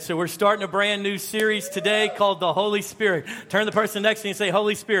So we're starting a brand new series today called The Holy Spirit. Turn to the person next to you and say,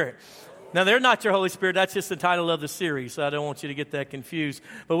 Holy Spirit. Now, they're not your Holy Spirit. That's just the title of the series, so I don't want you to get that confused.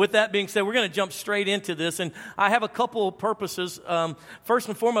 But with that being said, we're going to jump straight into this, and I have a couple of purposes. First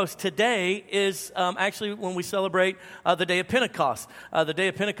and foremost, today is actually when we celebrate the Day of Pentecost. The Day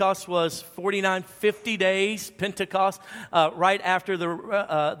of Pentecost was 50 days, Pentecost, right after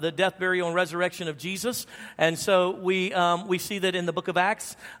the death, burial, and resurrection of Jesus. And so we see that in the book of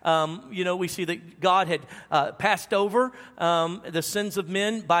Acts, we see that God had passed over the sins of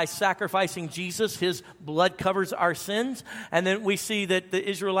men by sacrificing Jesus. His blood covers our sins. And then we see that the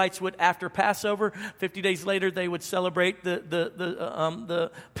Israelites would, after Passover, 50 days later, they would celebrate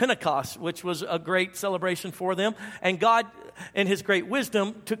the Pentecost, which was a great celebration for them. And God, in His great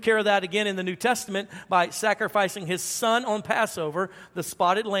wisdom, took care of that again in the New Testament by sacrificing His Son on Passover, the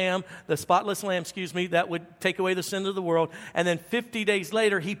spotless lamb, that would take away the sin of the world. And then 50 days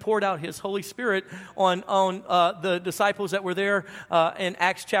later, He poured out His Holy Spirit on the disciples that were there in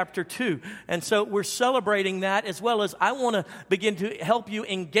Acts chapter 2. And so we're celebrating that, as well as I want to begin to help you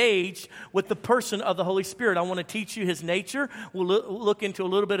engage with the person of the Holy Spirit. I want to teach you His nature. We'll look into a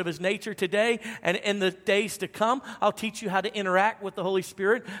little bit of His nature today. And in the days to come, I'll teach you how to interact with the Holy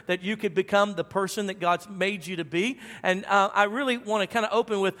Spirit, that you could become the person that God's made you to be. And I really want to kind of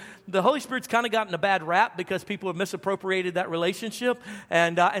open with, the Holy Spirit's kind of gotten a bad rap because people have misappropriated that relationship.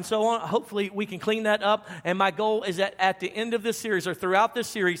 And so on. Hopefully we can clean that up. And my goal is that at the end of this series, or throughout this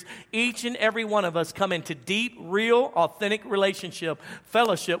series, each and every one of us come into deep, real, authentic relationship,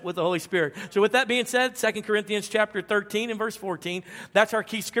 fellowship with the Holy Spirit. So with that being said, 2 Corinthians chapter 13 and verse 14, that's our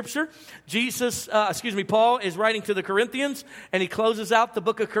key scripture. Paul is writing to the Corinthians, and he closes out the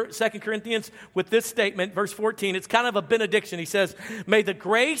book of 2 Corinthians with this statement, verse 14. It's kind of a benediction. He says, "May the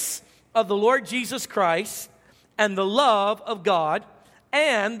grace of the Lord Jesus Christ and the love of God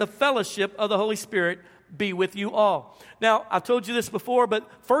and the fellowship of the Holy Spirit be with you all." Now, I've told you this before, but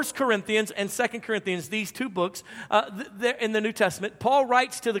 1 Corinthians and 2 Corinthians, these two books, they're in the New Testament, Paul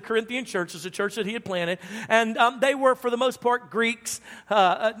writes to the Corinthian church, it's a church that he had planted, and they were, for the most part, Greeks.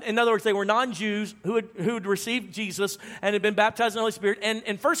 In other words, they were non-Jews who had received Jesus and had been baptized in the Holy Spirit. And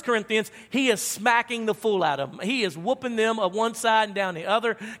in 1 Corinthians, he is smacking the fool out of them. He is whooping them on one side and down the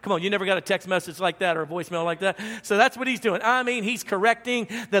other. Come on, you never got a text message like that or a voicemail like that. So that's what he's doing. I mean, he's correcting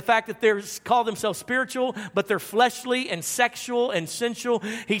the fact that they're call themselves spiritual, but they're fleshly and sexual and sensual.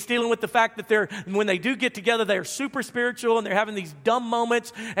 He's dealing with the fact that when they do get together, they're super spiritual and they're having these dumb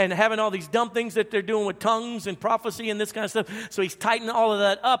moments and having all these dumb things that they're doing with tongues and prophecy and this kind of stuff. So he's tightening all of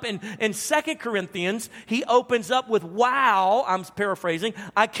that up. And in 2 Corinthians, he opens up with, "Wow," I'm paraphrasing,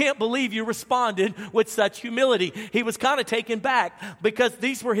 "I can't believe you responded with such humility." He was kind of taken back because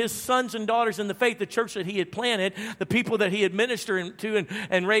these were his sons and daughters in the faith, the church that he had planted, the people that he had ministered to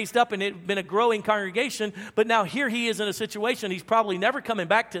and raised up, and it had been a growing congregation. But now here he is in a situation, he's probably never coming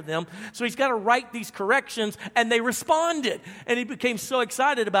back to them. So he's got to write these corrections, and they responded. And he became so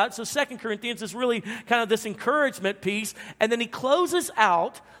excited about it. So 2 Corinthians is really kind of this encouragement piece. And then he closes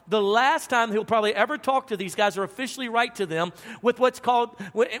out the last time he'll probably ever talk to these guys or officially write to them with what's called,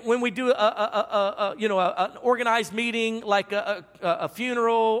 when we do an organized meeting like a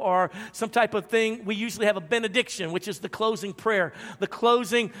funeral or some type of thing, we usually have a benediction, which is the closing prayer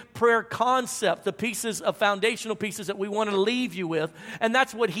concept, the pieces of foundational pieces that we want to leave you with. And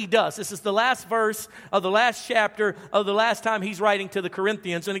that's what he does. This is the last verse of the last chapter of the last time he's writing to the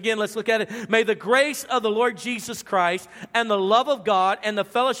Corinthians. And again, let's look at it. "May the grace of the Lord Jesus Christ and the love of God and the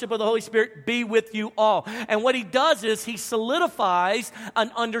fellowship of the Holy Spirit be with you all." And what he does is he solidifies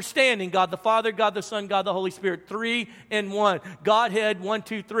an understanding. God the Father, God the Son, God the Holy Spirit, three in one. Godhead, 1,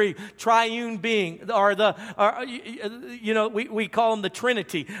 2, 3. Triune being, we call them the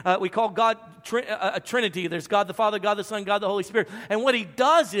Trinity. We call God a Trinity. There's God the Father, God the Son, God the Holy Spirit. And what he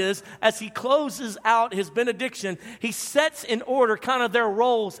does is, as he closes out his benediction, he sets in order kind of their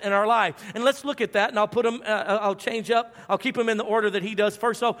roles in our life. And let's look at that, and I'll put them, I'll change up. I'll keep them in the order that he does.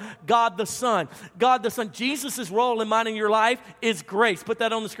 First off, God the Son. God the Son. Jesus' role in mine in your life is grace. Put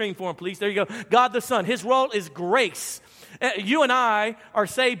that on the screen for him, please. There you go. God the Son. His role is grace. You and I are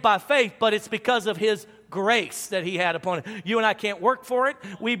saved by faith, but it's because of his grace that he had upon it. You and I can't work for it.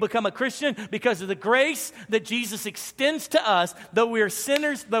 We become a Christian because of the grace that Jesus extends to us. Though we are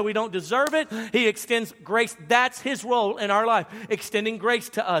sinners, though we don't deserve it, he extends grace. That's his role in our life, extending grace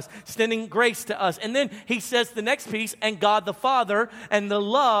to us, extending grace to us. And then he says the next piece, "And God the Father and the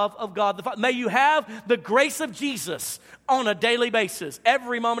love of God the Father." May you have the grace of Jesus on a daily basis,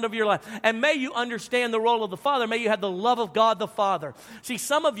 every moment of your life. And may you understand the role of the Father. May you have the love of God the Father. See,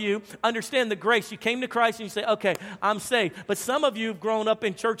 some of you understand the grace. You came to Christ and you say, okay, I'm saved. But some of you have grown up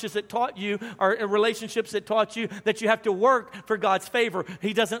in churches that taught you, or in relationships that taught you that you have to work for God's favor.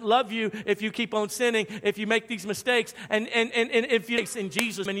 He doesn't love you if you keep on sinning, if you make these mistakes, and if you in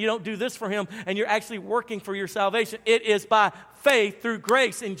Jesus and you don't do this for him, and you're actually working for your salvation. It is by faith through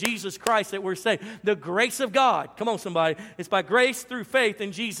grace in Jesus Christ that we're saved. The grace of God, come on somebody, it's by grace through faith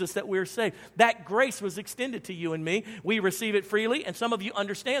in Jesus that we're saved. That grace was extended to you and me. We receive it freely, and some of you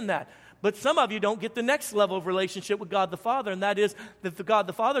understand that. But some of you don't get the next level of relationship with God the Father, and that is that the God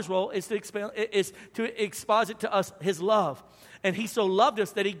the Father's role is to exposit to us his love. And he so loved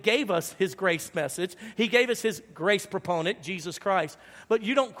us that he gave us his grace message. He gave us his grace proponent, Jesus Christ. But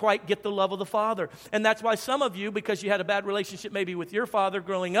you don't quite get the love of the Father. And that's why some of you, because you had a bad relationship maybe with your father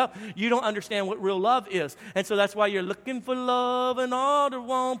growing up, you don't understand what real love is. And so that's why you're looking for love in all the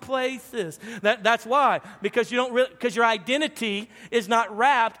wrong places. That's why. Because your identity is not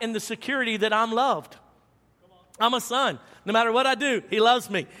wrapped in the security that I'm loved. I'm a son. No matter what I do, he loves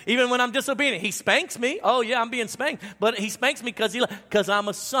me. Even when I'm disobedient, he spanks me. Oh, yeah, I'm being spanked. But he spanks me because I'm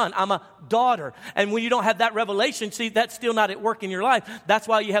a son. I'm a daughter. And when you don't have that revelation, see, that's still not at work in your life. That's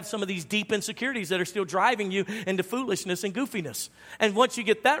why you have some of these deep insecurities that are still driving you into foolishness and goofiness. And once you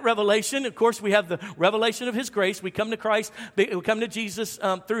get that revelation, of course, we have the revelation of his grace. We come to Christ. We come to Jesus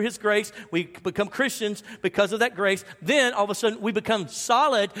through his grace. We become Christians because of that grace. Then, all of a sudden, we become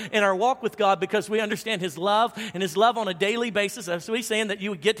solid in our walk with God because we understand his love, and his love on a daily basis. That's what he's saying, that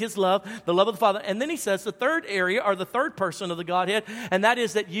you would get his love, the love of the Father. And then he says the third area, or the third person of the Godhead, and that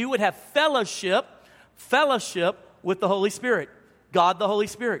is that you would have fellowship with the Holy Spirit. God the Holy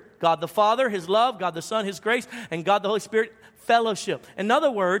Spirit. God the Father, his love, God the Son, his grace, and God the Holy Spirit, fellowship. In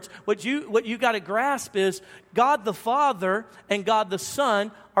other words, what you got to grasp is God the Father and God the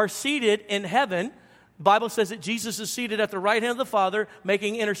Son are seated in heaven. The Bible says that Jesus is seated at the right hand of the Father,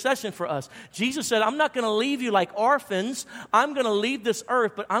 making intercession for us. Jesus said, I'm not going to leave you like orphans. I'm going to leave this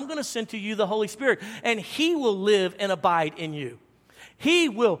earth, but I'm going to send to you the Holy Spirit, and he will live and abide in you. He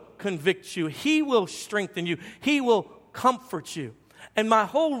will convict you. He will strengthen you. He will comfort you. And my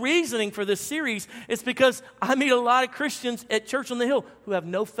whole reasoning for this series is because I meet a lot of Christians at Church on the Hill who have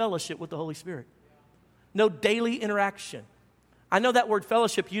no fellowship with the Holy Spirit, no daily interaction. I know that word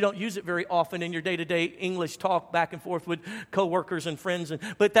fellowship, you don't use it very often in your day-to-day English talk back and forth with coworkers and friends.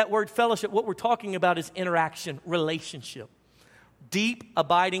 But that word fellowship, what we're talking about is interaction, relationship. Deep,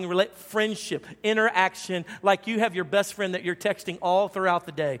 abiding friendship, interaction, like you have your best friend that you're texting all throughout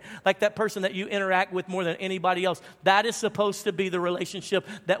the day, like that person that you interact with more than anybody else. That is supposed to be the relationship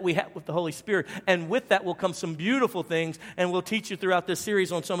that we have with the Holy Spirit. And with that will come some beautiful things, and we'll teach you throughout this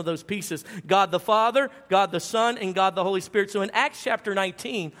series on some of those pieces. God the Father, God the Son, and God the Holy Spirit. So in Acts chapter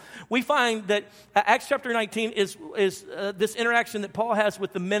 19, we find that Acts chapter 19 is this interaction that Paul has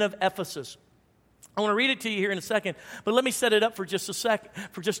with the men of Ephesus. I want to read it to you here in a second, but let me set it up for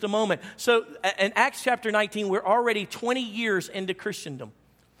just a moment. So in Acts chapter 19, we're already 20 years into Christendom.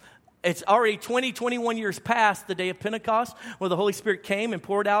 It's already 21 years past the day of Pentecost, where the Holy Spirit came and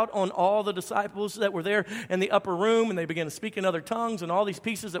poured out on all the disciples that were there in the upper room, and they began to speak in other tongues and all these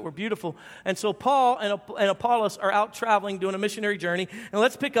pieces that were beautiful. And so Paul and Apollos are out traveling, doing a missionary journey. And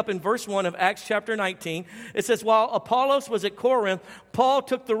let's pick up in verse 1 of Acts chapter 19. It says, while Apollos was at Corinth, Paul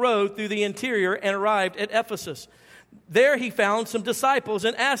took the road through the interior and arrived at Ephesus. There he found some disciples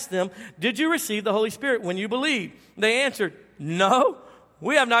and asked them, did you receive the Holy Spirit when you believed? They answered, no.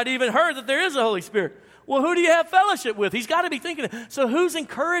 We have not even heard that there is a Holy Spirit. Well, who do you have fellowship with? He's got to be thinking, so who's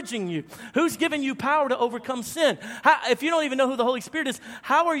encouraging you? Who's giving you power to overcome sin? If you don't even know who the Holy Spirit is,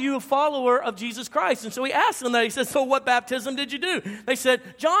 how are you a follower of Jesus Christ? And so he asked them that. He says, so what baptism did you do? They said,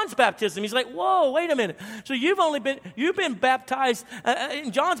 John's baptism. He's like, whoa, wait a minute. So you've been baptized,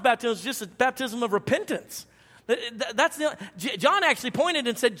 in John's baptism is just a baptism of repentance. John actually pointed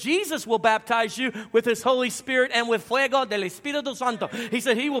and said, Jesus will baptize you with his Holy Spirit and with fuego del Espíritu Santo. He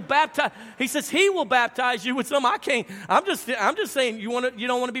said he will baptize. He says he will baptize you with some. I can't. I'm just saying you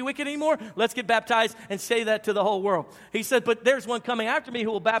don't want to be wicked anymore. Let's get baptized and say that to the whole world. He said, but there's one coming after me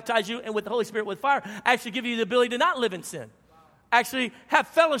who will baptize you and with the Holy Spirit with fire. Actually, give you the ability to not live in sin. Actually, have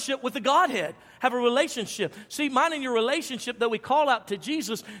fellowship with the Godhead. Have a relationship. See, mine and your relationship that we call out to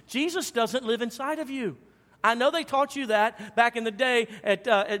Jesus. Jesus doesn't live inside of you. I know they taught you that back in the day at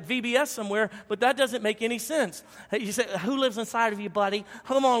VBS somewhere, but that doesn't make any sense. You say, who lives inside of you, buddy?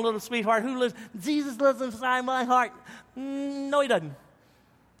 Come on, little sweetheart. Who lives? Jesus lives inside my heart. No, he doesn't.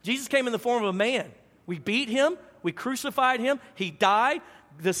 Jesus came in the form of a man. We beat him. We crucified him. He died.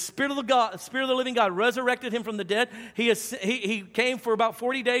 the Spirit of the living God resurrected him from the dead. He came for about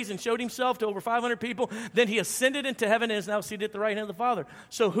 40 days and showed himself to over 500 people. Then he ascended into heaven and is now seated at the right hand of the Father.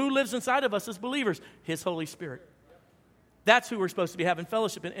 So who lives inside of us as believers? His Holy Spirit. That's who we're supposed to be having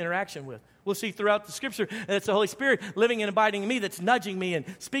fellowship and interaction with. We'll see throughout the Scripture that it's the Holy Spirit living and abiding in me that's nudging me and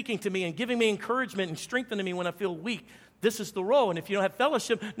speaking to me and giving me encouragement and strengthening me when I feel weak. This is the role. And if you don't have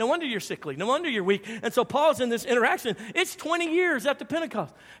fellowship, no wonder you're sickly. No wonder you're weak. And so Paul's in this interaction. It's 20 years after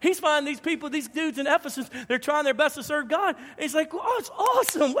Pentecost. He's finding these people, these dudes in Ephesus, they're trying their best to serve God. And he's like, oh, it's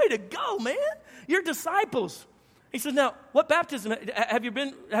awesome. Way to go, man. You're disciples. He says, now, what baptism? Have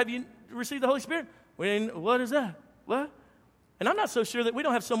you received the Holy Spirit? What is that? What? And I'm not so sure that we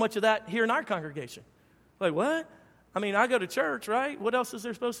don't have so much of that here in our congregation. Like, what? I mean, I go to church, right? What else is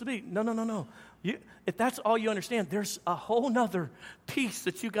there supposed to be? No. If that's all you understand, there's a whole nother piece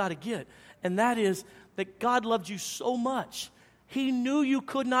that you got to get. And that is that God loved you so much. He knew you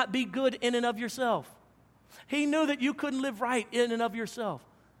could not be good in and of yourself. He knew that you couldn't live right in and of yourself.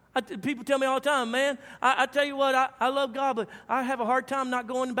 People tell me all the time, man, I tell you what, I love God, but I have a hard time not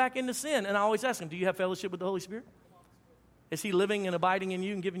going back into sin. And I always ask them, do you have fellowship with the Holy Spirit? Is he living and abiding in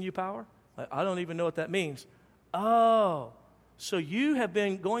you and giving you power? I don't even know what that means. Oh, so you have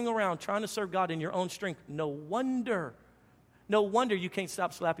been going around trying to serve God in your own strength. No wonder you can't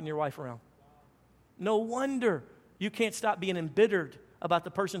stop slapping your wife around. No wonder you can't stop being embittered about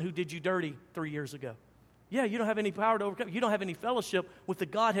the person who did you dirty 3 years ago. Yeah, you don't have any power to overcome. You don't have any fellowship with the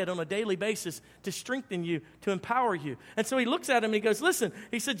Godhead on a daily basis to strengthen you, to empower you. And so he looks at him and he goes, listen,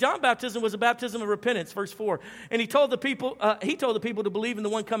 he said, John's baptism was a baptism of repentance, verse 4. And he told the people to believe in the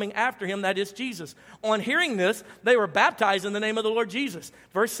one coming after him, that is Jesus. On hearing this, they were baptized in the name of the Lord Jesus.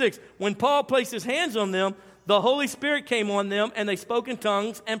 Verse 6, when Paul placed his hands on them, the Holy Spirit came on them, and they spoke in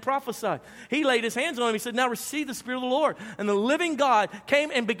tongues and prophesied. He laid his hands on them. He said, now receive the Spirit of the Lord. And the living God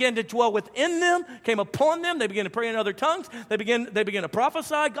came and began to dwell within them, came upon them. They began to pray in other tongues. They began to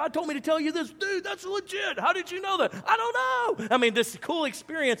prophesy. God told me to tell you this. Dude, that's legit. How did you know that? I don't know. I mean, this cool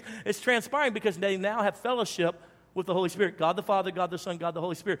experience is transpiring because they now have fellowship with the Holy Spirit. God the Father, God the Son, God the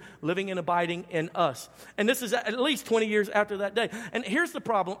Holy Spirit, living and abiding in us. And this is at least 20 years after that day. And here's the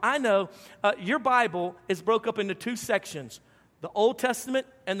problem. I know your Bible is broke up into two sections, the Old Testament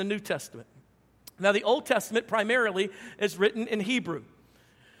and the New Testament. Now, the Old Testament primarily is written in Hebrew.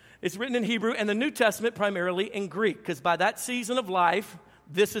 It's written in Hebrew, and the New Testament primarily in Greek, because by that season of life,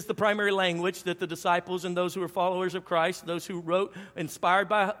 this is the primary language that the disciples and those who are followers of Christ, those who wrote, inspired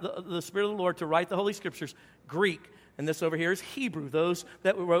by the Spirit of the Lord to write the Holy Scriptures, Greek. And this over here is Hebrew, those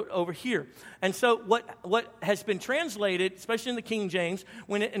that we wrote over here. And so what has been translated, especially in the King James,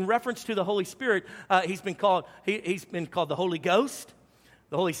 when in reference to the Holy Spirit, he's been called the Holy Ghost,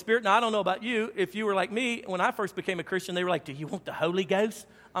 the Holy Spirit. Now, I don't know about you. If you were like me, when I first became a Christian, they were like, do you want the Holy Ghost?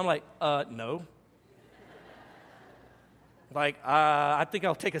 I'm like, no. I think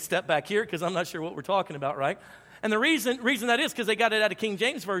I'll take a step back here because I'm not sure what we're talking about, right? And the reason that is because they got it out of King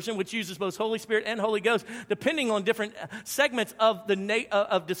James Version, which uses both Holy Spirit and Holy Ghost, depending on different segments of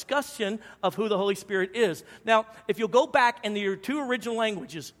of discussion of who the Holy Spirit is. Now, if you'll go back in your two original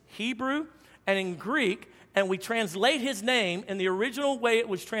languages, Hebrew and in Greek, and we translate his name in the original way it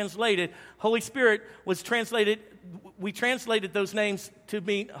was translated, Holy Spirit was translated, we translated those names to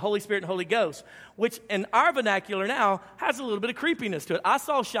mean Holy Spirit and Holy Ghost, which in our vernacular now has a little bit of creepiness to it. I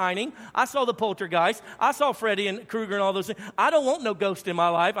saw Shining, I saw the Poltergeist, I saw Freddy and Krueger and all those things. I don't want no ghost in my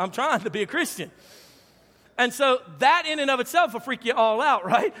life. I'm trying to be a Christian. And so that in and of itself will freak you all out,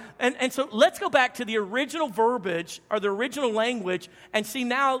 right? And so let's go back to the original verbiage or the original language and see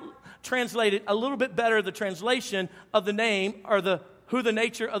now translated a little bit better the translation of the name or who the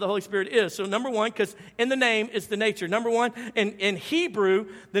nature of the Holy Spirit is. So number one, because in the name is the nature. Number one, in Hebrew,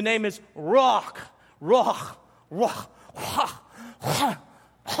 the name is Ruach.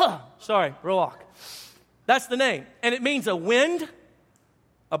 Sorry, Ruach. That's the name. And it means a wind,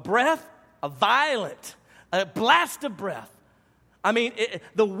 a breath, a violent, a blast of breath. I mean,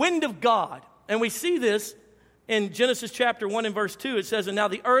 the wind of God. And we see this in Genesis chapter 1 and verse 2. It says, and now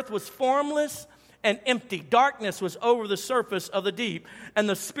the earth was formless and empty. Darkness was over the surface of the deep, and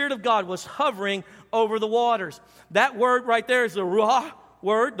the Spirit of God was hovering over the waters. That word right there is the Ruach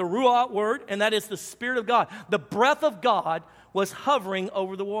word, and that is the Spirit of God. The breath of God was hovering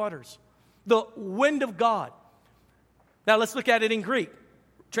over the waters. The wind of God. Now let's look at it in Greek.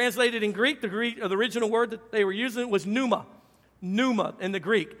 Translated in Greek, the original word that they were using was pneuma. Pneuma in the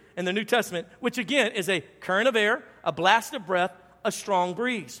Greek, in the New Testament, which again is a current of air, a blast of breath, a strong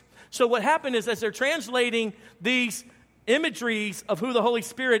breeze. So what happened is as they're translating these imageries of who the Holy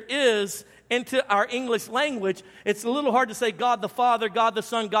Spirit is into our English language, it's a little hard to say God the Father, God the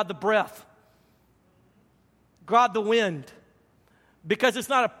Son, God the breath, God the wind, because it's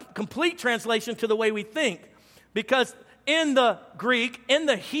not a complete translation to the way we think. Because in the Greek, in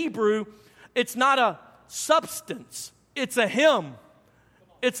the Hebrew, it's not a substance, it's a him,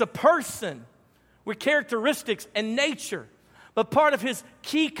 it's a person with characteristics and nature. But part of his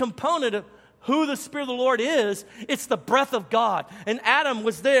key component of who the Spirit of the Lord is, it's the breath of God. And Adam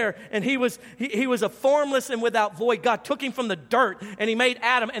was there, and he was a formless and without void. God took him from the dirt, and he made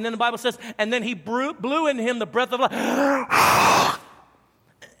Adam. And then the Bible says, and then he blew into him the breath of life.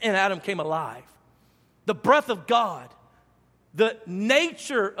 And Adam came alive. The breath of God, the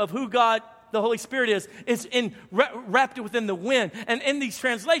nature of who God, the Holy Spirit is wrapped within the wind. And in these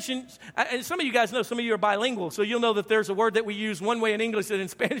translations, and some of you guys know, some of you are bilingual, so you'll know that there's a word that we use one way in English and in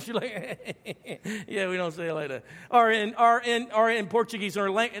Spanish you're like, yeah, we don't say it like that. Or in Portuguese,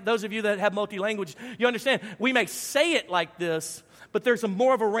 or those of you that have multi-language, you understand, we may say it like this, but there's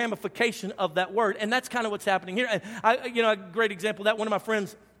more of a ramification of that word. And that's kind of what's happening here. And a great example of that, one of my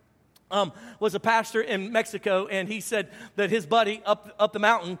friends was a pastor in Mexico, and he said that his buddy up the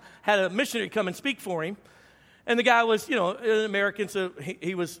mountain had a missionary come and speak for him. And the guy was, an American, so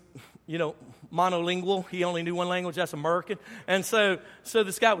he was, monolingual. He only knew one language, that's American. And so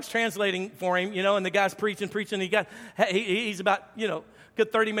this guy was translating for him, and the guy's preaching. He's about,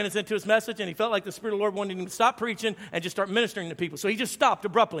 good 30 minutes into his message, and he felt like the Spirit of the Lord wanted him to stop preaching and just start ministering to people. So he just stopped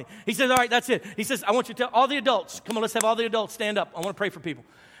abruptly. He says, all right, that's it. He says, I want you to tell all the adults, come on, let's have all the adults stand up. I want to pray for people.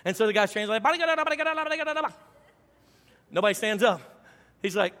 And so the guy's translating, nobody stands up.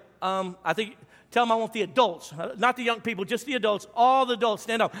 He's like, I think, tell him I want the adults, not the young people, just the adults, all the adults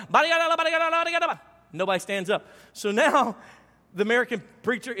stand up. Nobody stands up. So now the American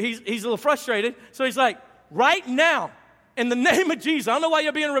preacher, he's a little frustrated. So he's like, right now, in the name of Jesus, I don't know why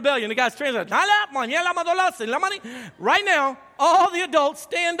you're being in rebellion. The guy's translating, right now, all the adults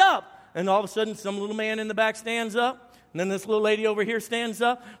stand up. And all of a sudden, some little man in the back stands up. And then this little lady over here stands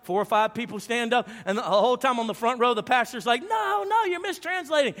up. 4 or 5 people stand up. And the whole time on the front row, the pastor's like, no, you're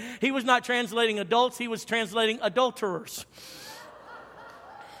mistranslating. He was not translating adults. He was translating adulterers.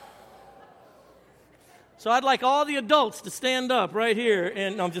 So I'd like all the adults to stand up right here.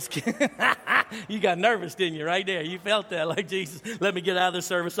 And no, I'm just kidding. You got nervous, didn't you, right there? You felt that, like, Jesus, let me get out of this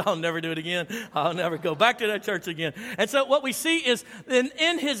service. I'll never do it again. I'll never go back to that church again. And so what we see is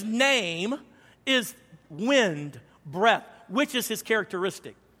in his name is wind, breath, which is his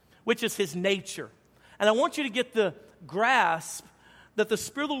characteristic, which is his nature. And I want you to get the grasp that the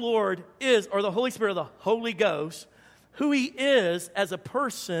Spirit of the Lord is, or the Holy Spirit, or the Holy Ghost, who he is as a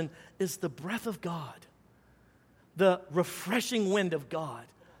person is the breath of God, the refreshing wind of God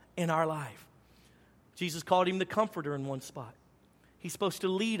in our life. Jesus called him the Comforter in one spot. He's supposed to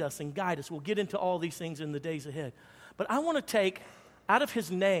lead us and guide us. We'll get into all these things in the days ahead. But I want to take out of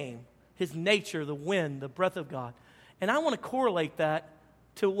his name, his nature, the wind, the breath of God, and I want to correlate that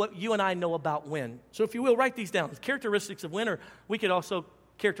to what you and I know about wind. So if you will, write these down. Characteristics of wind, or we could also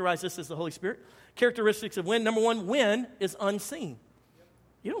characterize this as the Holy Spirit. Characteristics of wind. Number 1, wind is unseen.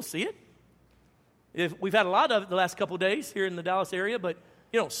 You don't see it. We've had a lot of it the last couple of days here in the Dallas area, but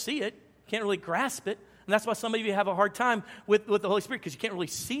you don't see it. Can't really grasp it. And that's why some of you have a hard time with the Holy Spirit, because you can't really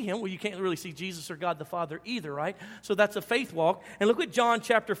see him. Well, you can't really see Jesus or God the Father either, right? So that's a faith walk. And look what John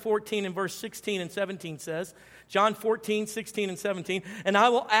chapter 14 and verse 16 and 17 says. John 14, 16 and 17. And I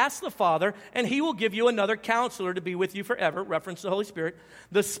will ask the Father, and he will give you another counselor to be with you forever. Reference to the Holy Spirit.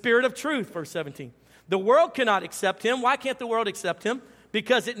 The Spirit of truth, verse 17. The world cannot accept him. Why can't the world accept him?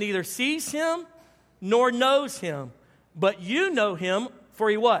 Because it neither sees him nor knows him. But you know him, for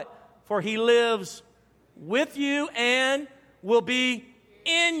he what? For he lives with you and will be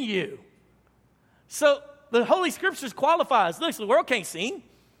in you. So the Holy Scriptures qualifies. Listen, the world can't see him.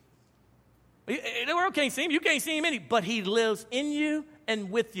 The world can't see him. You can't see him but he lives in you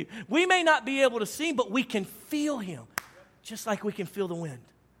and with you. We may not be able to see him, but we can feel him, just like we can feel the wind.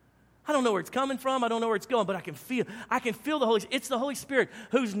 I don't know where it's coming from. I don't know where it's going, but I can feel the Holy Spirit. It's the Holy Spirit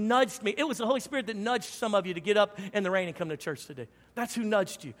who's nudged me. It was the Holy Spirit that nudged some of you to get up in the rain and come to church today. That's who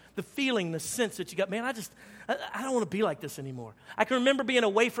nudged you. The feeling, the sense that you got, man, I don't want to be like this anymore. I can remember being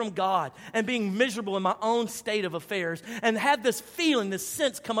away from God and being miserable in my own state of affairs and had this feeling, this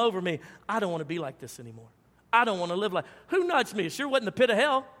sense come over me. I don't want to be like this anymore. I don't want to live like, who nudged me? It sure wasn't the pit of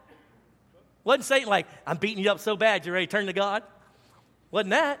hell. Wasn't Satan like, I'm beating you up so bad you're ready to turn to God? Wasn't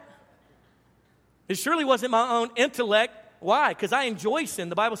that. It surely wasn't my own intellect. Why? Because I enjoy sin.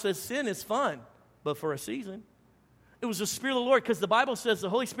 The Bible says sin is fun, but for a season. It was the Spirit of the Lord, because the Bible says the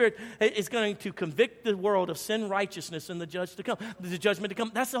Holy Spirit is going to convict the world of sin, righteousness, and the judgment to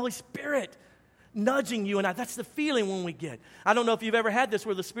come. That's the Holy Spirit nudging you and I. That's the feeling when we get. I don't know if you've ever had this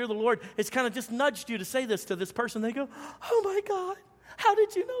where the Spirit of the Lord has kind of just nudged you to say this to this person. They go, oh my God, how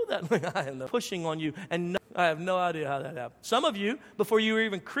did you know that? I am pushing on you, and I have no idea how that happened. Some of you, before you were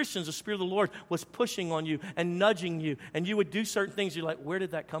even Christians, the Spirit of the Lord was pushing on you and nudging you, and you would do certain things. You're like, where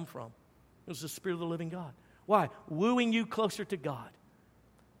did that come from? It was the Spirit of the living God. Why? Wooing you closer to God.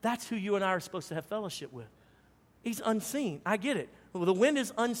 That's who you and I are supposed to have fellowship with. He's unseen. I get it. Well, the wind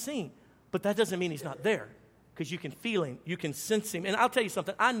is unseen, but that doesn't mean he's not there, because you can feel him. You can sense him. And I'll tell you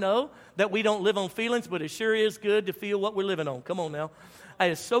something. I know that we don't live on feelings, but it sure is good to feel what we're living on. Come on now. I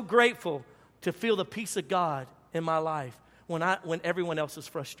am so grateful to feel the peace of God in my life when everyone else is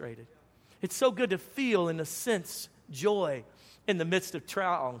frustrated. It's so good to feel, in a sense, joy in the midst of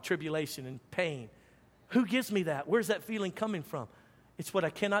trial and tribulation and pain. Who gives me that? Where's that feeling coming from? It's what I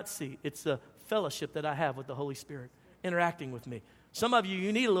cannot see. It's the fellowship that I have with the Holy Spirit interacting with me. Some of you,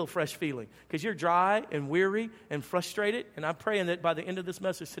 you need a little fresh feeling because you're dry and weary and frustrated. And I'm praying that by the end of this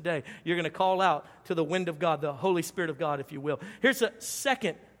message today, you're going to call out to the wind of God, the Holy Spirit of God, if you will. Here's a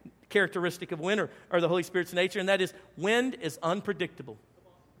second characteristic of wind, or the Holy Spirit's nature, and that is wind is unpredictable.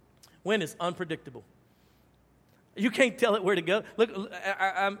 Wind is unpredictable. You can't tell it where to go. Look,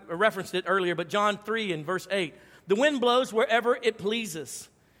 I referenced it earlier, but John 3 and verse 8. The wind blows wherever it pleases.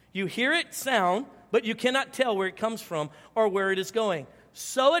 You hear it sound, but you cannot tell where it comes from or where it is going.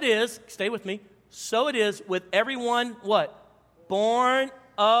 So it is, stay with me, so it is with everyone, what? Born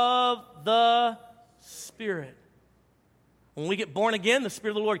of the Spirit. When we get born again, the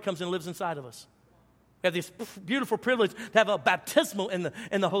Spirit of the Lord comes and lives inside of us. We have this beautiful privilege to have a baptismal in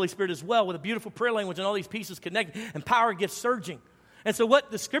the Holy Spirit as well, with a beautiful prayer language and all these pieces connected and power gifts surging. And so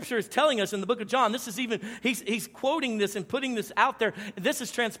what the Scripture is telling us in the book of John, this is even, he's quoting this and putting this out there. This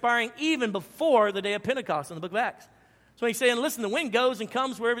is transpiring even before the day of Pentecost in the book of Acts. So he's saying, listen, the wind goes and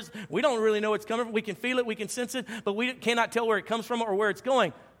comes wherever we don't really know where it's coming from. We can feel it, we can sense it, but we cannot tell where it comes from or where it's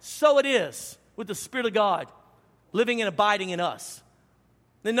going. So it is with the Spirit of God living and abiding in us.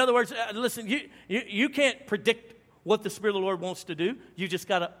 In other words, listen, you can't predict what the Spirit of the Lord wants to do. You just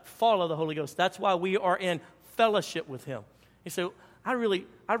got to follow the Holy Ghost. That's why we are in fellowship with Him. You say, I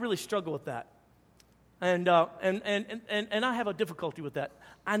really struggle with that, and I have a difficulty with that.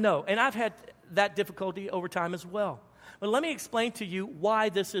 I know, and I've had that difficulty over time as well. But let me explain to you why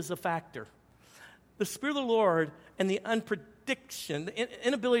this is a factor. The Spirit of the Lord and the unprediction, the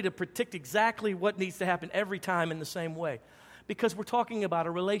inability to predict exactly what needs to happen every time in the same way. Because we're talking about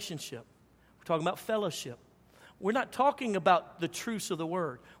a relationship. We're talking about fellowship. We're not talking about the truths of the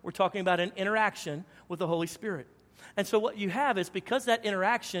Word. We're talking about an interaction with the Holy Spirit. And so what you have is, because that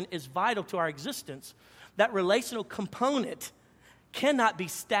interaction is vital to our existence, that relational component cannot be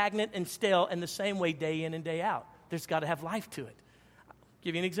stagnant and stale in the same way day in and day out. There's got to have life to it. I'll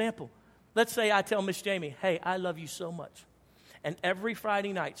give you an example. Let's say I tell Miss Jamie, hey, I love you so much. And every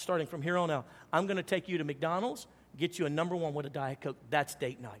Friday night, starting from here on out, I'm going to take you to McDonald's, get you a number one with a Diet Coke. That's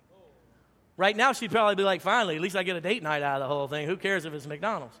date night. Right now, she'd probably be like, finally, at least I get a date night out of the whole thing. Who cares if it's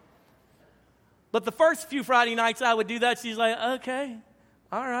McDonald's? But the first few Friday nights I would do that, she's like, okay,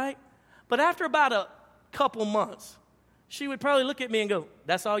 all right. But after about a couple months, she would probably look at me and go,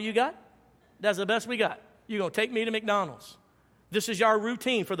 that's all you got? That's the best we got. You're going to take me to McDonald's. This is your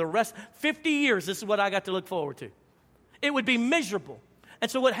routine for the rest, 50 years, this is what I got to look forward to. It would be miserable. And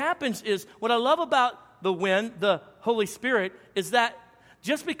so what happens is, what I love about the wind, the Holy Spirit, is that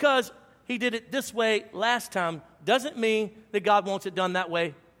just because He did it this way last time doesn't mean that God wants it done that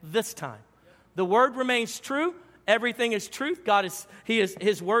way this time. The Word remains true. Everything is truth.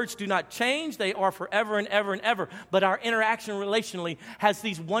 His words do not change. They are forever and ever and ever. But our interaction relationally has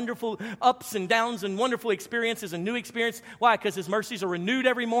these wonderful ups and downs and wonderful experiences and new experiences. Why? Because His mercies are renewed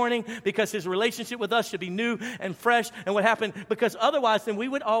every morning. Because His relationship with us should be new and fresh. And what happened? Because otherwise, then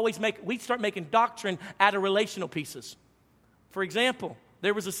we'd start making doctrine out of relational pieces. For example,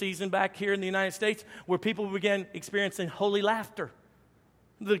 there was a season back here in the United States where people began experiencing holy laughter.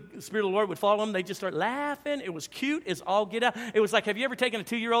 The Spirit of the Lord would follow them. They'd just start laughing. It was cute as all get out. It was like, have you ever taken a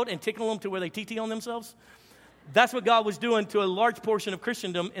 2-year-old and tickled them to where they TT on themselves? That's what God was doing to a large portion of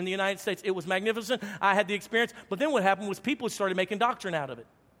Christendom in the United States. It was magnificent. I had the experience. But then what happened was people started making doctrine out of it.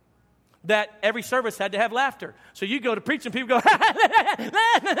 That every service had to have laughter. So you go to preach and people go,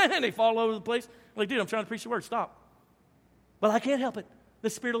 and they fall all over the place. I'm like, dude, I'm trying to preach the word. Stop. Well, I can't help it. The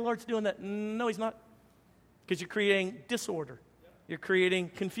Spirit of the Lord's doing that. No, He's not. Because you're creating disorder. You're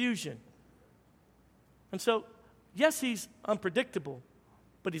creating confusion. And so, yes, He's unpredictable,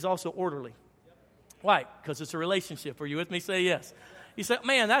 but He's also orderly. Why? Because it's a relationship. Are you with me? Say yes. You say,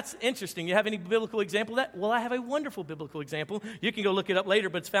 man, that's interesting. You have any biblical example of that? Well, I have a wonderful biblical example. You can go look it up later,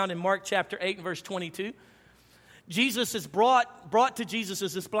 but it's found in Mark chapter 8 and verse 22. Jesus is brought to Jesus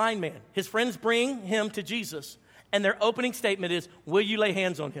as this blind man. His friends bring him to Jesus, and their opening statement is, will you lay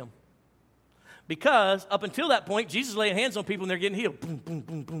hands on him? Because up until that point, Jesus laying hands on people and they're getting healed. Boom, boom,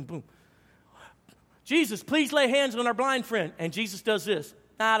 boom, boom, boom. Jesus, please lay hands on our blind friend. And Jesus does this.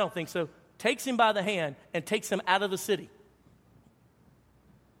 Nah, I don't think so. Takes him by the hand and takes him out of the city.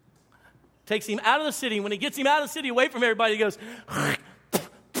 Takes him out of the city. When he gets him out of the city, away from everybody, he goes,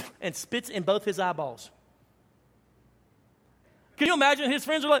 and spits in both his eyeballs. Can you imagine? His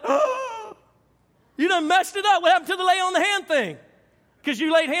friends are like, oh, you done messed it up. What happened to the lay on the hand thing? Because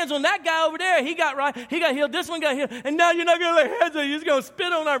you laid hands on that guy over there. He got right. He got healed. This one got healed. And now you're not going to lay hands on him. You're just going to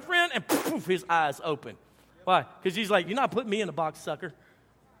spit on our friend. And poof, his eyes open. Why? Because he's like, you're not putting me in a box, sucker.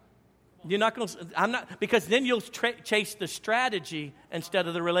 You're not going to. I'm not. Because then you'll chase the strategy instead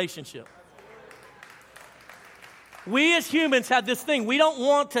of the relationship. We as humans have this thing. We don't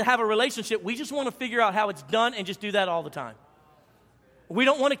want to have a relationship. We just want to figure out how it's done and just do that all the time. We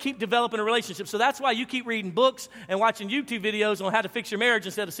don't want to keep developing a relationship. So that's why you keep reading books and watching YouTube videos on how to fix your marriage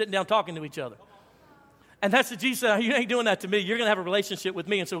instead of sitting down talking to each other. And that's what Jesus said, you ain't doing that to me. You're going to have a relationship with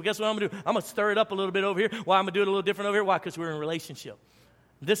me. And so guess what I'm going to do? I'm going to stir it up a little bit over here. Why? I'm going to do it a little different over here. Why? Because we're in a relationship.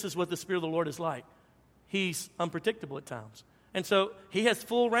 This is what the Spirit of the Lord is like. He's unpredictable at times. And so he has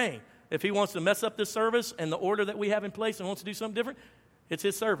full reign. If he wants to mess up this service and the order that we have in place and wants to do something different, it's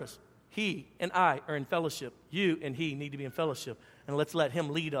his service. He and I are in fellowship. You and he need to be in fellowship. And let's let him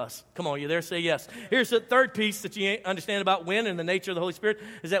lead us. Come on, you there? Say yes. Here's the third piece that you understand about wind and the nature of the Holy Spirit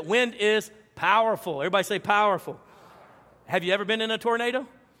is that wind is powerful. Everybody say powerful. Have you ever been in a tornado?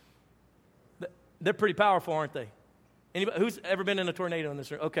 They're pretty powerful, aren't they? Anybody who's ever been in a tornado in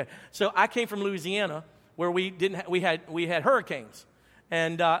this room? Okay. So I came from Louisiana where we had hurricanes.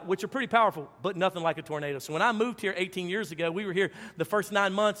 And which are pretty powerful, but nothing like a tornado. So when I moved here 18 years ago, we were here the first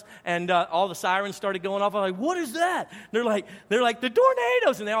 9 months, and all the sirens started going off. I was like, what is that? They're like, the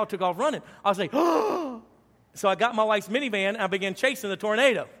tornadoes, and they all took off running. I was like, oh. So I got my wife's minivan, and I began chasing the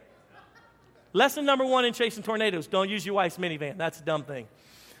tornado. Lesson number 1 in chasing tornadoes, don't use your wife's minivan. That's a dumb thing.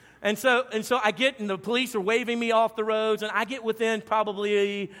 And so I get, and the police are waving me off the roads, and I get within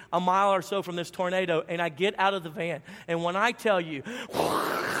probably a mile or so from this tornado, and I get out of the van. And when I tell you,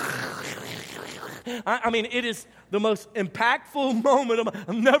 I mean, it is the most impactful moment.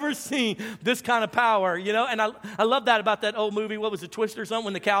 I've never seen this kind of power, you know. And I love that about that old movie. What was it, Twister or something,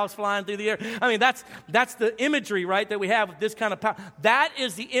 when the cow's flying through the air? I mean, that's the imagery, right, that we have with this kind of power. That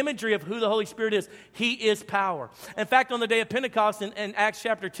is the imagery of who the Holy Spirit is. He is power. In fact, on the day of Pentecost in Acts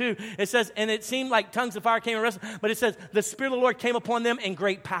chapter 2, it says, and it seemed like tongues of fire came and rested, but it says, the Spirit of the Lord came upon them in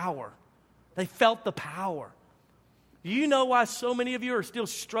great power. They felt the power. Do you know why so many of you are still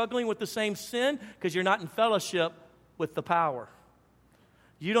struggling with the same sin? Because you're not in fellowship with the power.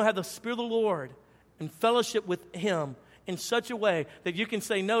 You don't have the Spirit of the Lord in fellowship with Him in such a way that you can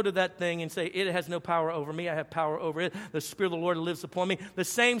say no to that thing and say, it has no power over me. I have power over it. The Spirit of the Lord lives upon me. The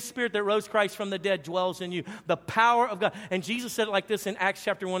same Spirit that rose Christ from the dead dwells in you. The power of God. And Jesus said it like this in Acts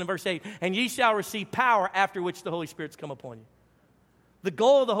chapter 1 and verse 8. And ye shall receive power after which the Holy Spirit's come upon you. The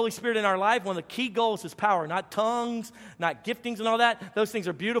goal of the Holy Spirit in our life, one of the key goals is power, not tongues, not giftings and all that. Those things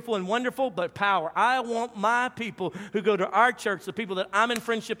are beautiful and wonderful, but power. I want my people who go to our church, the people that I'm in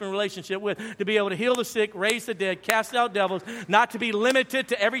friendship and relationship with, to be able to heal the sick, raise the dead, cast out devils, not to be limited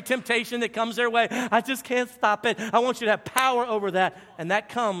to every temptation that comes their way. I just can't stop it. I want you to have power over that, and that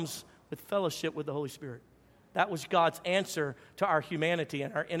comes with fellowship with the Holy Spirit. That was God's answer to our humanity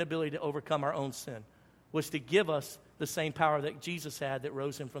and our inability to overcome our own sin, was to give us the same power that Jesus had that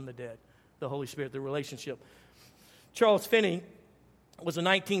rose him from the dead, the Holy Spirit, the relationship. Charles Finney was a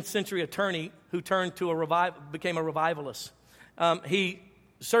 19th century attorney who turned to became a revivalist. He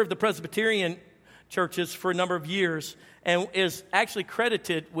served the Presbyterian churches for a number of years and is actually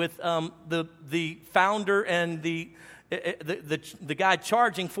credited with the founder and the guy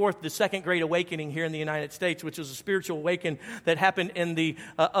charging forth the Second Great Awakening here in the United States, which was a spiritual awakening that happened in the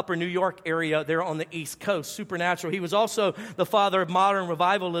upper New York area there on the East Coast, supernatural. He was also the father of modern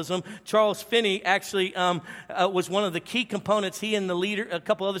revivalism. Charles Finney actually was one of the key components, he and a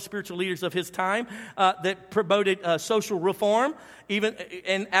couple other spiritual leaders of his time that promoted social reform.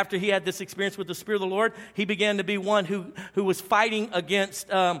 And after he had this experience with the Spirit of the Lord, he began to be one who was fighting against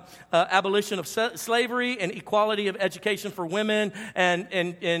abolition of slavery and equality of education for women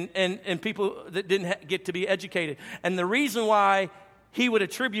and people that didn't get to be educated. And the reason why he would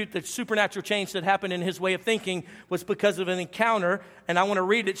attribute the supernatural change that happened in his way of thinking was because of an encounter. And I want to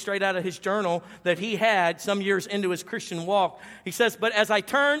read it straight out of his journal that he had some years into his Christian walk. He says, "But as I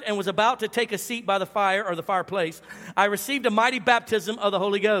turned and was about to take a seat by the fire or the fireplace, I received a mighty baptism of the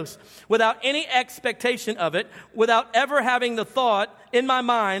Holy Ghost without any expectation of it, without ever having the thought in my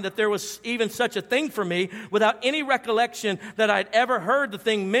mind that there was even such a thing for me, without any recollection that I'd ever heard the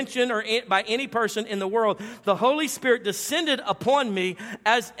thing mentioned or by any person in the world. The Holy Spirit descended upon me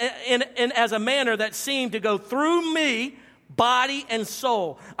as a manner that seemed to go through me, body and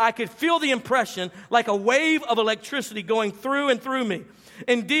soul. I could feel the impression like a wave of electricity going through and through me.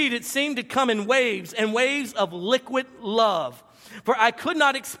 Indeed, it seemed to come in waves and waves of liquid love, for I could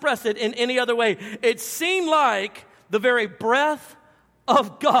not express it in any other way. It seemed like the very breath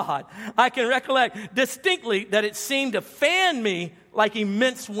of God. I can recollect distinctly that it seemed to fan me like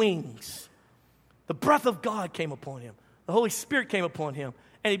immense wings. The breath of God came upon him. The Holy Spirit came upon him,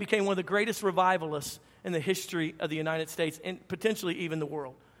 and he became one of the greatest revivalists in the history of the United States and potentially even the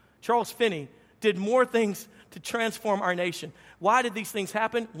world. Charles Finney did more things to transform our nation. Why did these things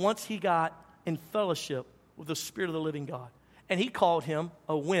happen? Once he got in fellowship with the Spirit of the living God. And he called him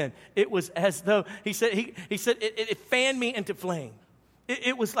a wind. It was as though, he said it fanned me into flame.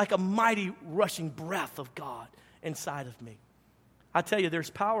 It was like a mighty rushing breath of God inside of me. I tell you, there's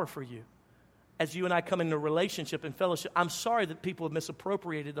power for you as you and I come into relationship and fellowship. I'm sorry that people have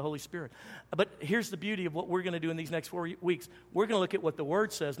misappropriated the Holy Spirit. But here's the beauty of what we're going to do in these next 4 weeks. We're going to look at what the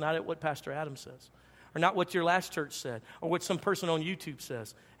Word says, not at what Pastor Adam says, or not what your last church said, or what some person on YouTube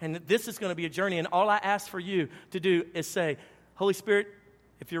says. And this is going to be a journey, and all I ask for you to do is say, Holy Spirit,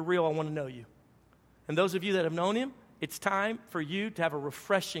 if you're real, I want to know you. And those of you that have known him, it's time for you to have a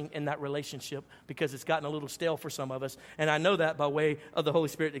refreshing in that relationship because it's gotten a little stale for some of us. And I know that by way of the Holy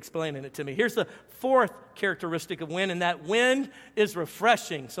Spirit explaining it to me. Here's the fourth characteristic of wind, and that wind is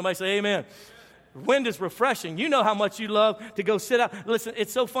refreshing. Somebody say amen. Wind is refreshing. You know how much you love to go sit out. Listen,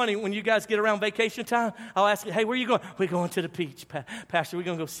 it's so funny when you guys get around vacation time. I'll ask you, hey, where are you going? We're going to the beach, Pastor. We're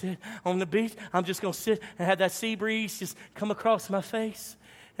going to go sit on the beach. I'm just going to sit and have that sea breeze just come across my face.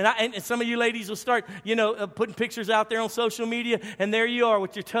 And some of you ladies will start, putting pictures out there on social media, and there you are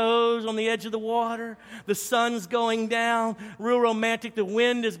with your toes on the edge of the water. The sun's going down, real romantic. The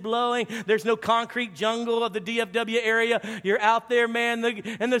wind is blowing. There's no concrete jungle of the DFW area. You're out there, man,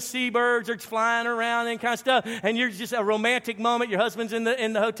 and the seabirds are flying around and kind of stuff. And you're just a romantic moment. Your husband's in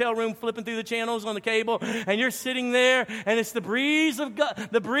the hotel room flipping through the channels on the cable, and you're sitting there, and it's the breeze of God,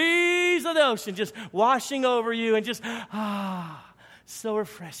 the breeze of the ocean just washing over you, and just so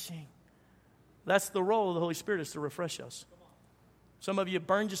refreshing. That's the role of the Holy Spirit, is to refresh us. Some of you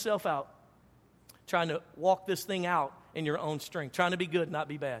burned yourself out trying to walk this thing out in your own strength, trying to be good, not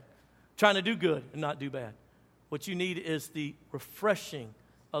be bad, trying to do good and not do bad. What you need is the refreshing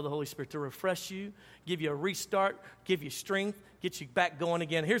of the Holy Spirit to refresh you, give you a restart, give you strength, get you back going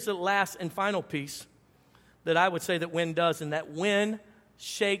again. Here's the last and final piece that I would say that wind does, and that wind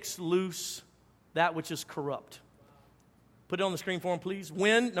shakes loose that which is corrupt. Put it on the screen for him, please.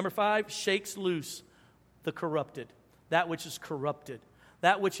 Wind, number 5, shakes loose the corrupted. That which is corrupted.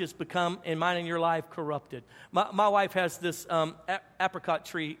 That which has become, in mine and your life, corrupted. My wife has this apricot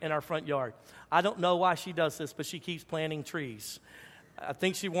tree in our front yard. I don't know why she does this, but she keeps planting trees. I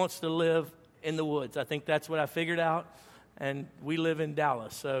think she wants to live in the woods. I think that's what I figured out. And we live in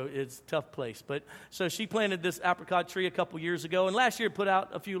Dallas, so it's a tough place. But so she planted this apricot tree a couple years ago, and last year it put out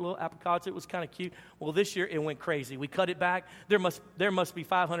a few little apricots. It was kind of cute. Well, this year it went crazy. We cut it back. There must be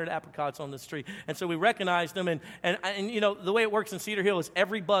 500 apricots on this tree, and so we recognized them. And the way it works in Cedar Hill is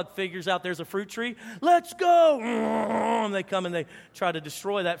every bug figures out there's a fruit tree. Let's go! And they come and they try to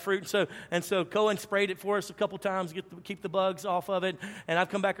destroy that fruit. And so Cohen sprayed it for us a couple times, keep the bugs off of it. And I've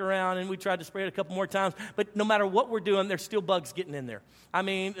come back around and we tried to spray it a couple more times. But no matter what we're doing, there's still bugs getting in there. I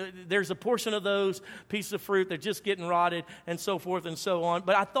mean, there's a portion of those pieces of fruit that are just getting rotted and so forth and so on.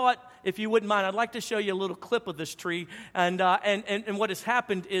 But I thought, if you wouldn't mind, I'd like to show you a little clip of this tree. And what has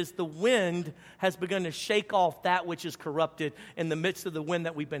happened is the wind has begun to shake off that which is corrupted in the midst of the wind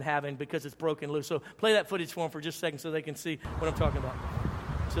that we've been having because it's broken loose. So play that footage for them for just a second so they can see what I'm talking about.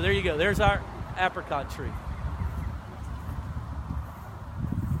 So there you go. There's our apricot tree.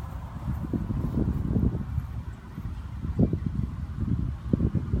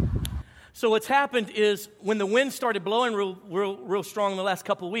 So what's happened is when the wind started blowing real strong in the last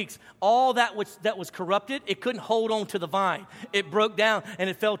couple of weeks, all that was corrupted, it couldn't hold on to the vine. It broke down and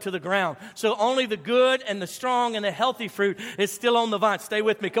it fell to the ground. So only the good and the strong and the healthy fruit is still on the vine. Stay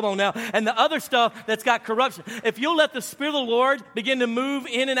with me. Come on now. And the other stuff that's got corruption. If you'll let the Spirit of the Lord begin to move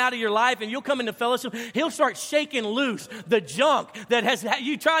in and out of your life and you'll come into fellowship, He'll start shaking loose the junk that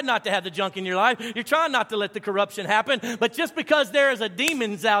you tried not to have the junk in your life. You're trying not to let the corruption happen. But just because there is a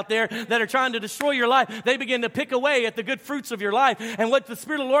demons out there that are trying to destroy your life, they begin to pick away at the good fruits of your life. And what the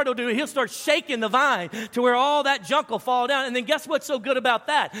Spirit of the Lord will do, He'll start shaking the vine to where all that junk will fall down. And then guess what's so good about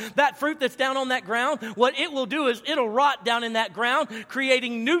that? That fruit that's down on that ground, what it will do is it'll rot down in that ground,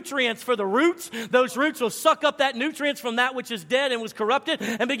 creating nutrients for the roots. Those roots will suck up that nutrients from that which is dead and was corrupted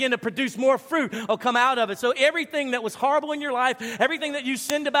and begin to produce more fruit will come out of it. So everything that was horrible in your life, everything that you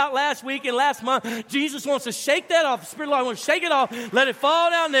sinned about last week and last month, Jesus wants to shake that off. The Spirit of the Lord wants to shake it off, let it fall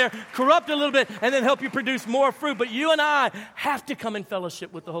down there, corrupt a little bit, and then help you produce more fruit. But you and I have to come in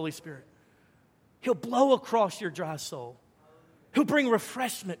fellowship with the Holy Spirit. He'll blow across your dry soul. He'll bring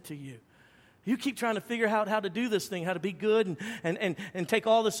refreshment to you. You keep trying to figure out how to do this thing, how to be good and take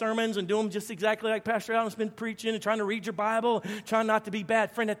all the sermons and do them just exactly like Pastor Allen's been preaching and trying to read your Bible, trying not to be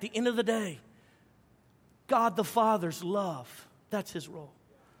bad. Friend, at the end of the day, God the Father's love, that's His role.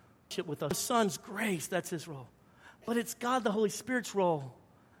 With us. The Son's grace, that's His role. But it's God the Holy Spirit's role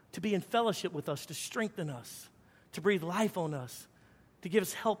to be in fellowship with us, to strengthen us, to breathe life on us, to give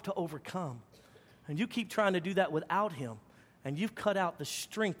us help to overcome. And you keep trying to do that without Him, and you've cut out the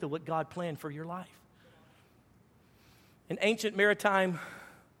strength of what God planned for your life. In ancient maritime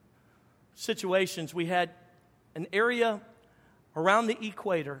situations, we had an area around the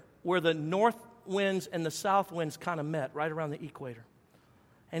equator where the north winds and the south winds kind of met, right around the equator.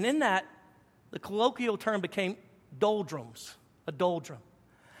 And in that, the colloquial term became doldrums, a doldrum.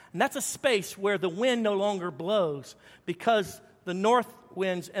 And that's a space where the wind no longer blows because the north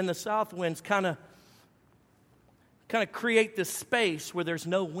winds and the south winds kind of create this space where there's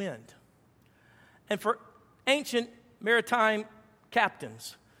no wind. And for ancient maritime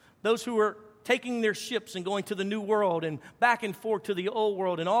captains, those who were taking their ships and going to the New World and back and forth to the Old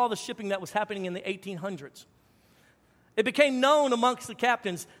World and all the shipping that was happening in the 1800s, it became known amongst the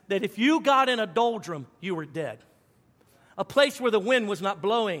captains that if you got in a doldrum, you were dead. A place where the wind was not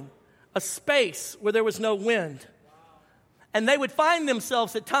blowing, a space where there was no wind. And they would find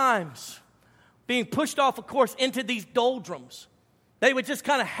themselves at times being pushed off a course into these doldrums. They would just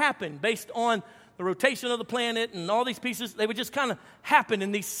kind of happen based on the rotation of the planet and all these pieces. They would just kind of happen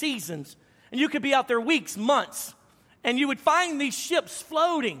in these seasons. And you could be out there weeks, months, and you would find these ships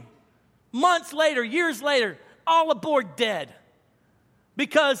floating months later, years later, all aboard dead.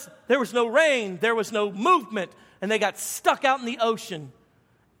 Because there was no rain, there was no movement, and they got stuck out in the ocean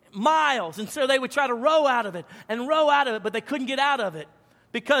miles. And so they would try to row out of it, but they couldn't get out of it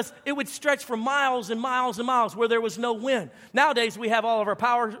because it would stretch for miles and miles and miles where there was no wind. Nowadays, we have all of our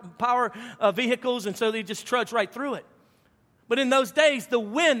power vehicles, and so they just trudge right through it. But in those days, the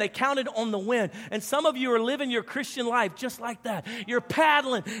wind, they counted on the wind. And some of you are living your Christian life just like that. You're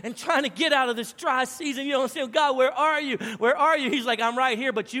paddling and trying to get out of this dry season. You don't understand, God, where are you? Where are you? He's like, I'm right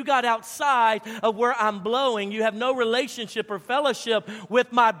here, but you got outside of where I'm blowing. You have no relationship or fellowship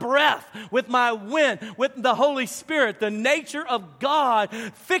with my breath, with my wind, with the Holy Spirit, the nature of God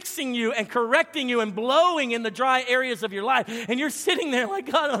fixing you and correcting you and blowing in the dry areas of your life. And you're sitting there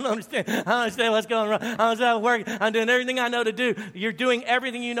like, God, I don't understand. I don't understand what's going on. I don't understand work. I'm doing everything I know to do. You're doing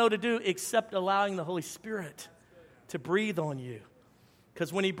everything you know to do except allowing the Holy Spirit to breathe on you.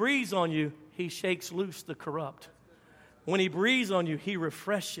 Because when He breathes on you, He shakes loose the corrupt. When He breathes on you, He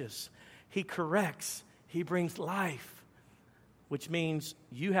refreshes, He corrects, He brings life, which means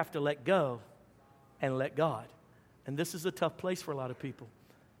you have to let go and let God. And this is a tough place for a lot of people.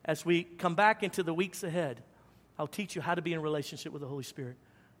 As we come back into the weeks ahead, I'll teach you how to be in relationship with the Holy Spirit.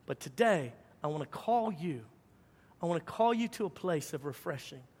 But today, I want to call you to a place of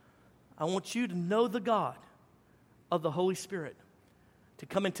refreshing. I want you to know the God of the Holy Spirit, to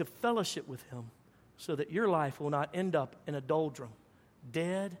come into fellowship with Him so that your life will not end up in a doldrum,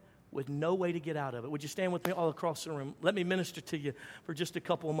 dead with no way to get out of it. Would you stand with me all across the room? Let me minister to you for just a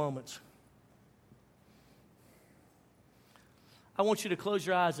couple of moments. I want you to close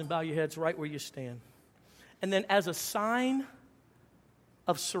your eyes and bow your heads right where you stand. And then as a sign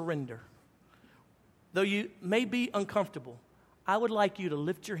of surrender, though you may be uncomfortable, I would like you to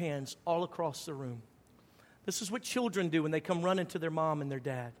lift your hands all across the room. This is what children do when they come running to their mom and their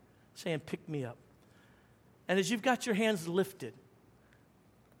dad, saying, pick me up. And as you've got your hands lifted,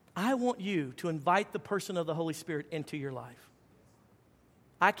 I want you to invite the person of the Holy Spirit into your life.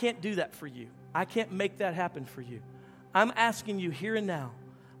 I can't do that for you. I can't make that happen for you. I'm asking you here and now,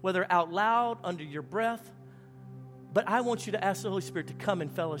 whether out loud, under your breath, but I want you to ask the Holy Spirit to come and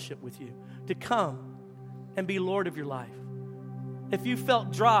fellowship with you, to come and be Lord of your life. If you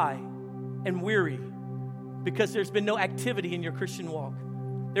felt dry and weary because there's been no activity in your Christian walk,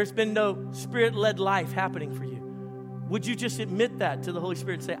 there's been no Spirit-led life happening for you, would you just admit that to the Holy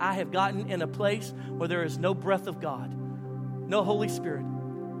Spirit and say, I have gotten in a place where there is no breath of God, no Holy Spirit,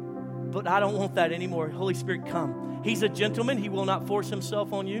 but I don't want that anymore. Holy Spirit, come. He's a gentleman. He will not force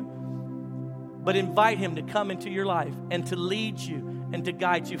himself on you, but invite him to come into your life and to lead you and to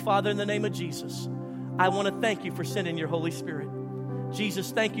guide you. Father, in the name of Jesus, I want to thank you for sending your Holy Spirit.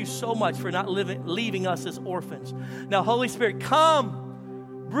 Jesus, thank you so much for not leaving us as orphans. Now, Holy Spirit,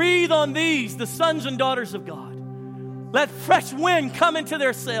 come. Breathe on these, the sons and daughters of God. Let fresh wind come into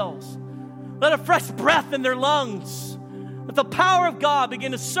their cells. Let a fresh breath in their lungs. Let the power of God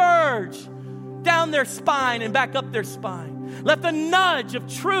begin to surge down their spine and back up their spine. Let the nudge of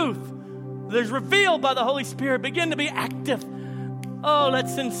truth that is revealed by the Holy Spirit begin to be active. Oh, let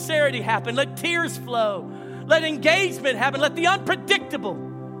sincerity happen. Let tears flow. Let engagement happen. Let the unpredictable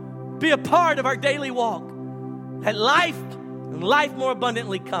be a part of our daily walk. Let life and life more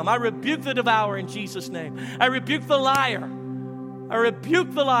abundantly come. I rebuke the devourer in Jesus' name. I rebuke the liar. I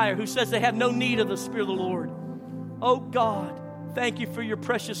rebuke the liar who says they have no need of the Spirit of the Lord. Oh God, thank you for your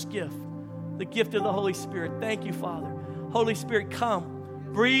precious gift, the gift of the Holy Spirit. Thank you, Father. Holy Spirit, come.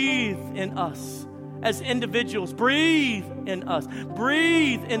 Breathe in us as individuals. Breathe in us.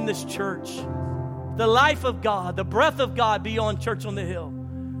 Breathe in this church. The life of God, the breath of God be on Church on the Hill.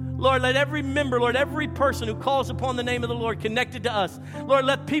 Lord, let every member, Lord, every person who calls upon the name of the Lord connected to us, Lord,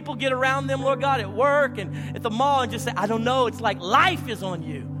 let people get around them, Lord God, at work and at the mall and just say, I don't know, it's like life is on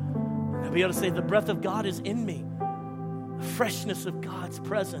you. And be able to say, the breath of God is in me. The freshness of God's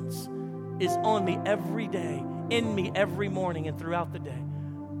presence is on me every day, in me every morning and throughout the day.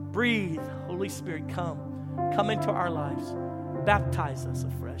 Breathe, Holy Spirit, come. Come into our lives. Baptize us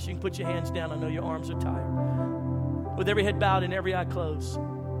afresh. You can put your hands down. I know your arms are tired. With every head bowed and every eye closed,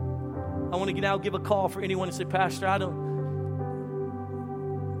 I want to now give a call for anyone to say, Pastor, I don't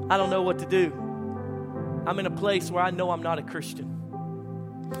know what to do. I'm in a place where I know I'm not a Christian.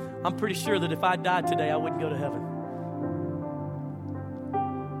 I'm pretty sure that if I died today, I wouldn't go to heaven.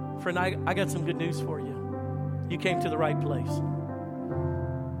 Friend, I got some good news for you. You came to the right place.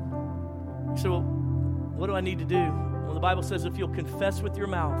 You say, well, what do I need to do? Well, the Bible says if you'll confess with your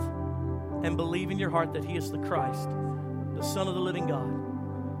mouth and believe in your heart that he is the Christ, the Son of the living God,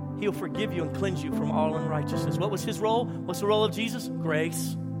 he'll forgive you and cleanse you from all unrighteousness. What was his role? What's the role of Jesus?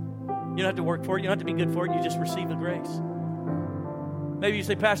 Grace. You don't have to work for it. You don't have to be good for it. You just receive the grace. Maybe you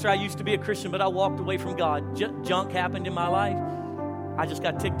say, Pastor, I used to be a Christian, but I walked away from God. Junk happened in my life. I just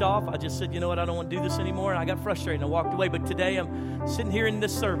got ticked off. I just said, you know what, I don't want to do this anymore. And I got frustrated and I walked away. But today I'm sitting here in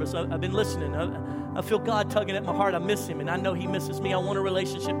this service. I've been listening. I feel God tugging at my heart. I miss him and I know he misses me. I want a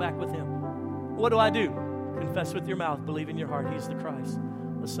relationship back with him. What do? Confess with your mouth, believe in your heart. He's the Christ,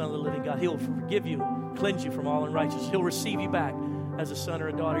 the Son of the living God. He'll forgive you, cleanse you from all unrighteousness. He'll receive you back as a son or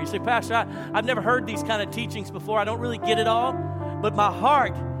a daughter. You say, Pastor, I've never heard these kind of teachings before. I don't really get it all. But my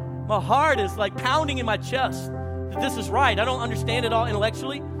heart is like pounding in my chest that this is right. I don't understand it all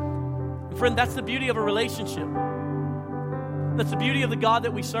intellectually. And friend, that's the beauty of a relationship. That's the beauty of the God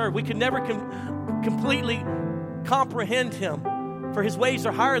that we serve. We can never completely comprehend him, for his ways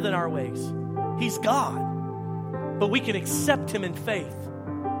are higher than our ways. He's God. But we can accept him in faith.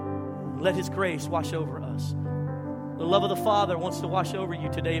 Let his grace wash over us. The love of the Father wants to wash over you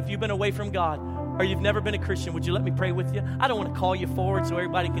today. If you've been away from God or you've never been a Christian, would you let me pray with you? I don't want to call you forward so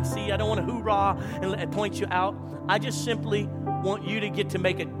everybody can see you. I don't want to hoorah and point you out. I just simply want you to get to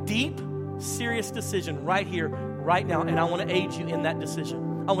make a deep, serious decision right here, right now, and I want to aid you in that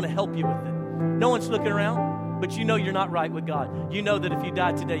decision. I want to help you with it. No one's looking around, but you know you're not right with God. You know that if you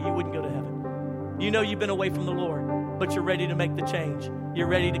died today, you wouldn't go to heaven. You know you've been away from the Lord, but you're ready to make the change. You're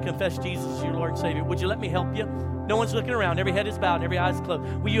ready to confess Jesus as your Lord and Savior. Would you let me help you? No one's looking around. Every head is bowed and every eye is closed.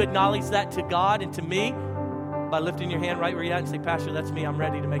 Will you acknowledge that to God and to me by lifting your hand right where you're at and say, Pastor, that's me. I'm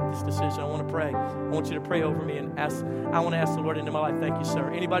ready to make this decision. I want to pray. I want you to pray over me and I want to ask the Lord into my life. Thank you,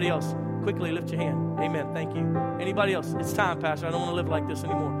 sir. Anybody else? Quickly lift your hand. Amen. Thank you. Anybody else? It's time, Pastor. I don't want to live like this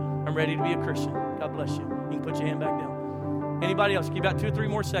anymore. I'm ready to be a Christian. God bless you. You can put your hand back down. Anybody else? Give about 2 or 3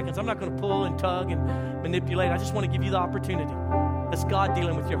 more seconds. I'm not going to pull and tug and manipulate. I just want to give you the opportunity. That's God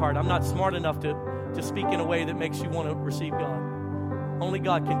dealing with your heart. I'm not smart enough to speak in a way that makes you want to receive God. Only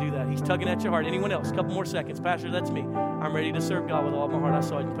God can do that. He's tugging at your heart. Anyone else? A couple more seconds. Pastor, that's me. I'm ready to serve God with all my heart. I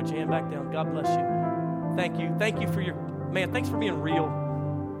saw you. Put your hand back down. God bless you. Thank you. Thank you for thanks for being real.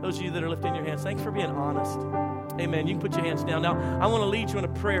 Those of you that are lifting your hands, thanks for being honest. Amen. You can put your hands down. Now, I want to lead you in a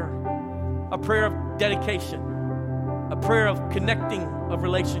prayer of dedication, a prayer of connecting of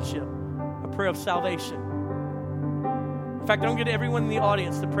relationship, a prayer of salvation. In fact, I'm going to get everyone in the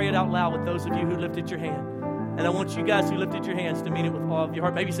audience to pray it out loud with those of you who lifted your hand. And I want you guys who lifted your hands to mean it with all of your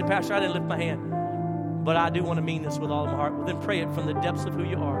heart. Maybe you say, Pastor, I didn't lift my hand, but I do want to mean this with all of my heart. Well, then pray it from the depths of who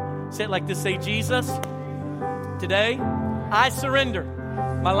you are. Say it like this. Say, Jesus, today I surrender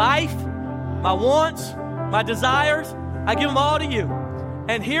my life, my wants, my desires. I give them all to you.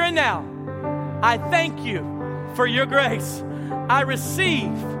 And here and now, I thank you for your grace. I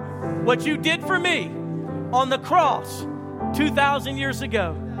receive what you did for me on the cross 2,000 years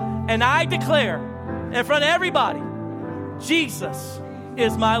ago. And I declare in front of everybody, Jesus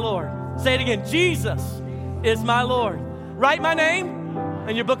is my Lord. Say it again. Jesus is my Lord. Write my name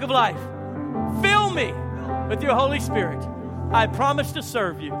in your book of life. Fill me with your Holy Spirit. I promise to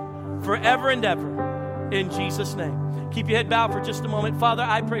serve you forever and ever in Jesus' name. Keep your head bowed for just a moment. Father,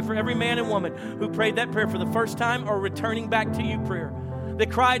 I pray for every man and woman who prayed that prayer for the first time or returning back to you prayer. They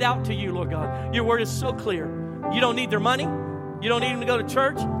cried out to you, Lord God. Your word is so clear. You don't need their money. You don't need them to go to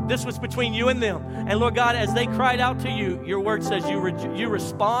church. This was between you and them. And Lord God, as they cried out to you, your word says you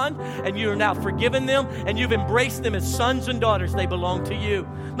respond, and you are now forgiven them, and you've embraced them as sons and daughters. They belong to you.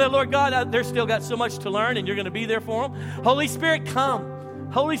 Now, Lord God, they're still got so much to learn, and you're going to be there for them. Holy Spirit, come.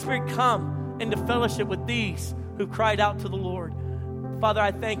 Holy Spirit, come into fellowship with these who cried out to the Lord. Father,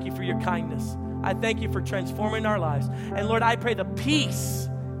 I thank you for your kindness. I thank you for transforming our lives. And Lord, I pray the peace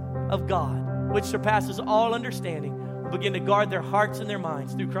of God, which surpasses all understanding, begin to guard their hearts and their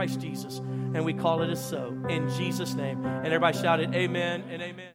minds through Christ Jesus. And we call it as so in Jesus' name. And everybody shouted amen and amen.